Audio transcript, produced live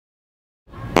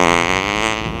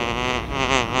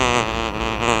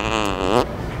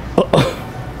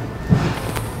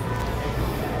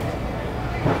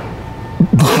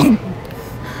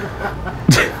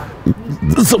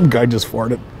Some guy just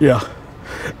farted. Yeah.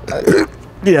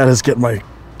 Yeah, just getting my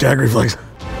gag reflex.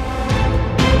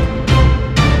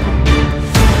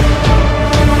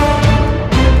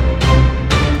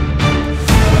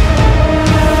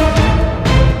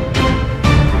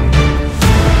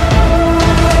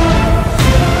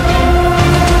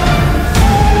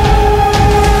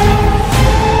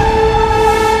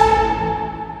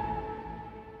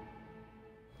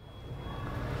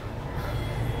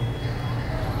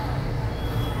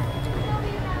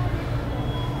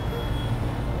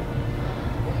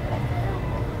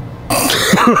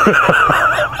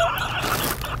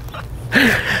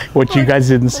 What you guys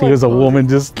didn't see was a woman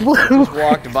just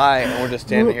walked by and we're just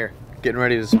standing here getting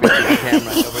ready to speak to the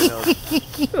camera. Nobody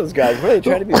knows. Those guys, what are they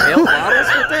trying to be male models?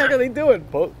 What the heck are they doing?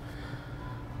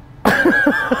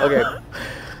 Okay,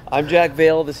 I'm Jack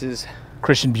Vale. This is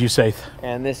Christian Busaith.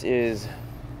 And this is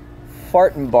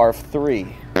Fart and Barf 3.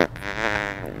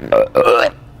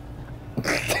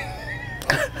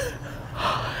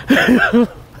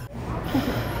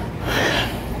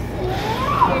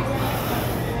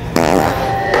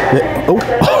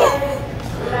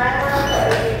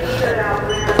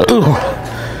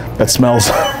 Oh, that smells.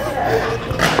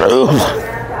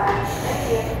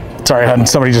 Sorry, hon,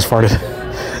 somebody just farted.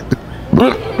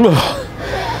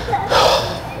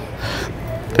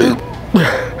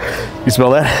 You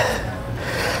smell that?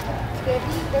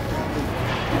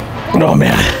 Oh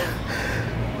man.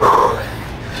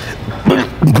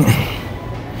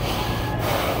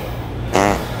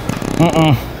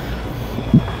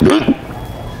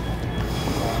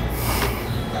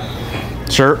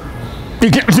 Sir, you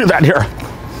can't do that here.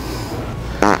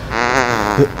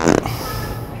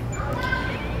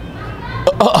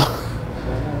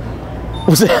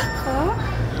 Was that?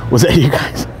 Huh? Was that you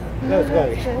guys? No, it's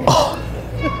me. Oh.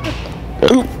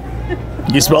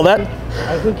 You smell that?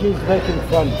 I think he's making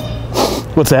fun.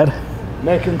 What's that?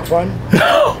 Making fun?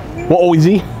 What was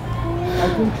he?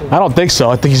 I think so. I don't think so.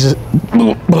 I think he's just.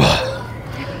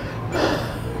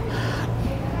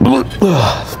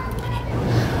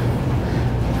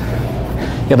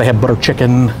 Yeah, they have butter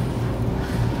chicken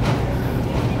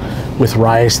with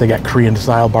rice. They got Korean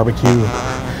style barbecue.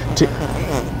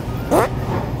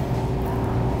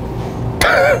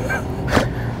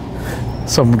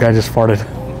 Some guy just farted.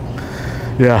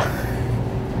 Yeah.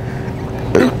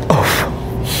 Oh.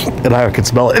 And I can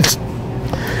smell it.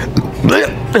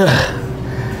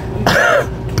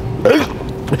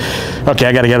 Okay,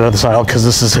 I gotta get out of this aisle because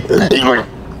this is.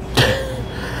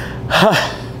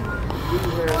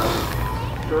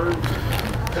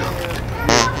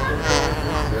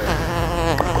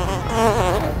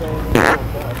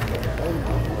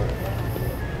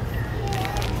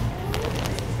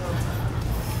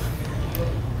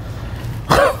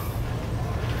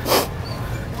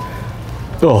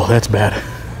 Oh, that's bad.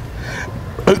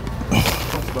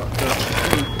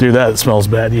 Dude, that smells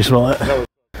bad. You smell it?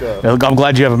 I'm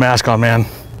glad you have a mask on, man.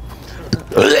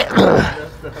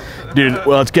 Dude,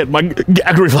 well, let's get my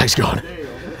gag reflex going.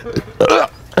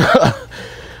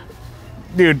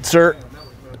 Dude, sir.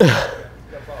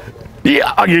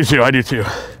 Yeah, I do too. I do too.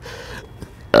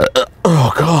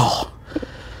 Oh, God.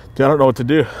 Dude, I don't know what to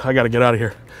do. I gotta get out of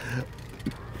here.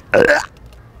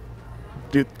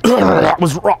 Dude, that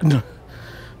was rotten.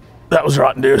 That was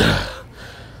rotten, dude.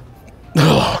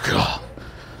 Oh, God.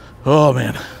 Oh,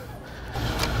 man.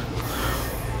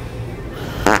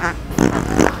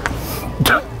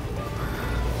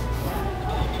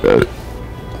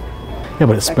 Yeah,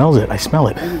 but it smells it. I smell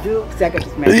it. You do? Because I can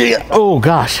smell it. Yeah. Oh,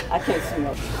 gosh. I can't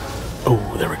smell it.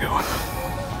 Oh, there we go.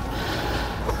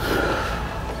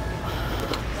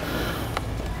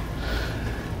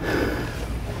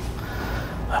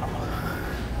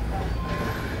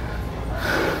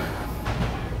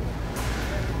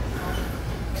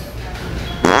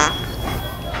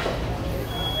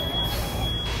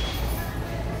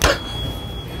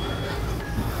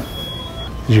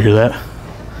 Did you hear that?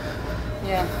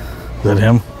 Yeah. Is that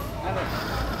him?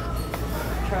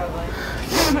 Probably.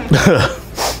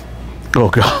 Oh,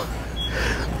 God.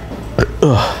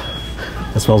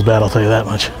 That smells bad, I'll tell you that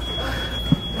much.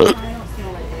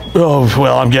 Oh,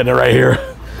 well, I'm getting it right here.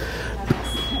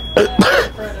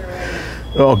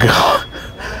 Oh, God.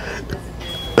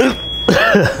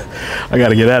 I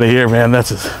gotta get out of here, man.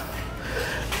 That's a...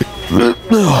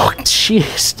 Oh,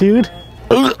 jeez, dude.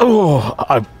 Oh,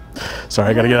 I'm sorry,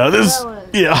 I gotta get out of this.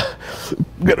 Yeah.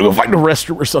 I'm gonna go find a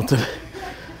restroom or something.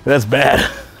 That's bad.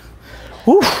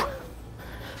 Woof.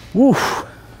 Woof.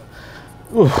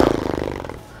 Woof.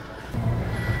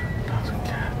 Doesn't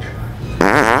catch.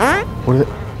 What is it?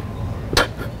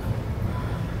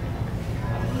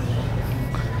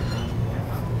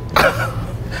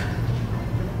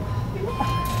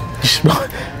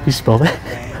 You smell that?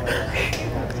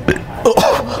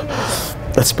 Oh,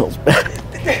 that smells bad.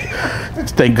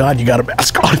 Thank God you got a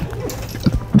mask on.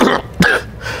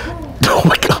 Oh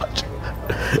my gosh.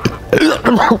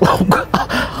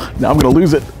 Now I'm gonna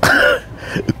lose it.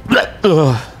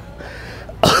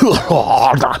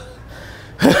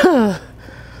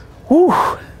 Whew.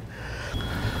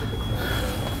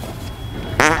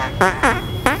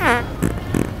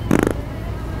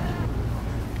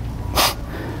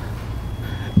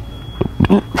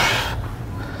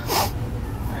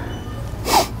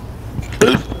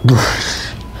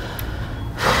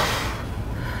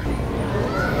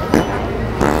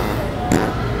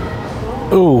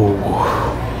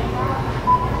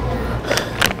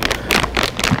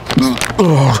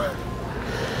 Oh.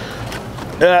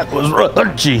 That was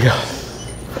crunchy.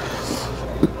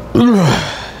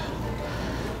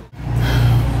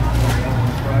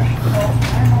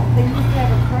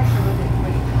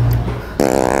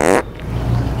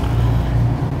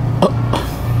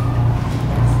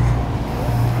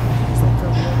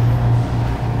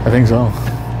 I think so.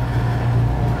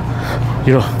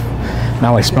 You don't.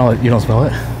 Now I smell it. You don't smell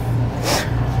it?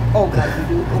 Oh, God,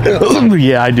 you do.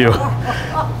 Yeah, I do.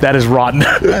 That is rotten.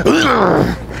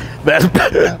 That's.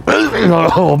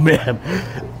 Oh man.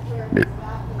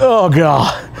 Oh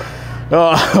God.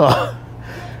 Oh.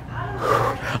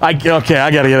 Okay,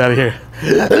 I gotta get out of here.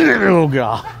 Oh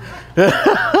God.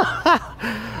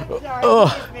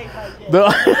 Oh.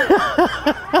 No.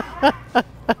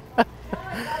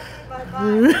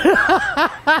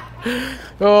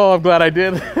 Oh, I'm glad I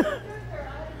did.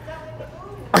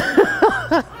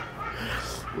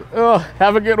 Oh,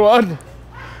 have a good one.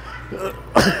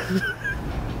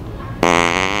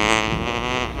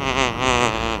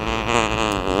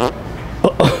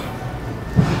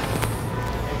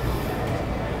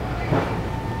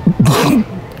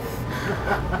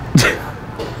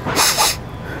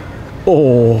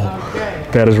 Oh,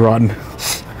 that is rotten.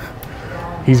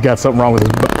 He's got something wrong with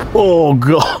his butt. Oh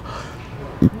God.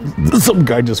 Some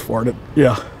guy just farted.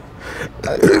 Yeah.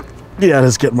 Yeah,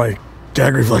 that's getting my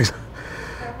gag reflex.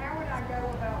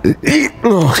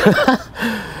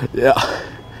 Yeah.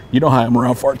 You know how I am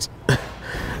around farts.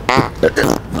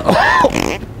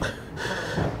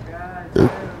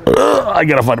 I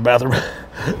gotta find a bathroom.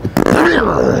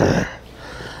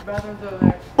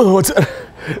 Oh, what's that?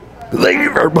 Thank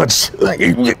you very much.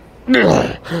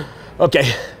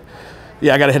 Okay.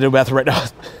 Yeah, I gotta head to the bathroom right now.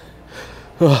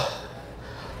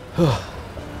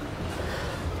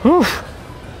 Whew.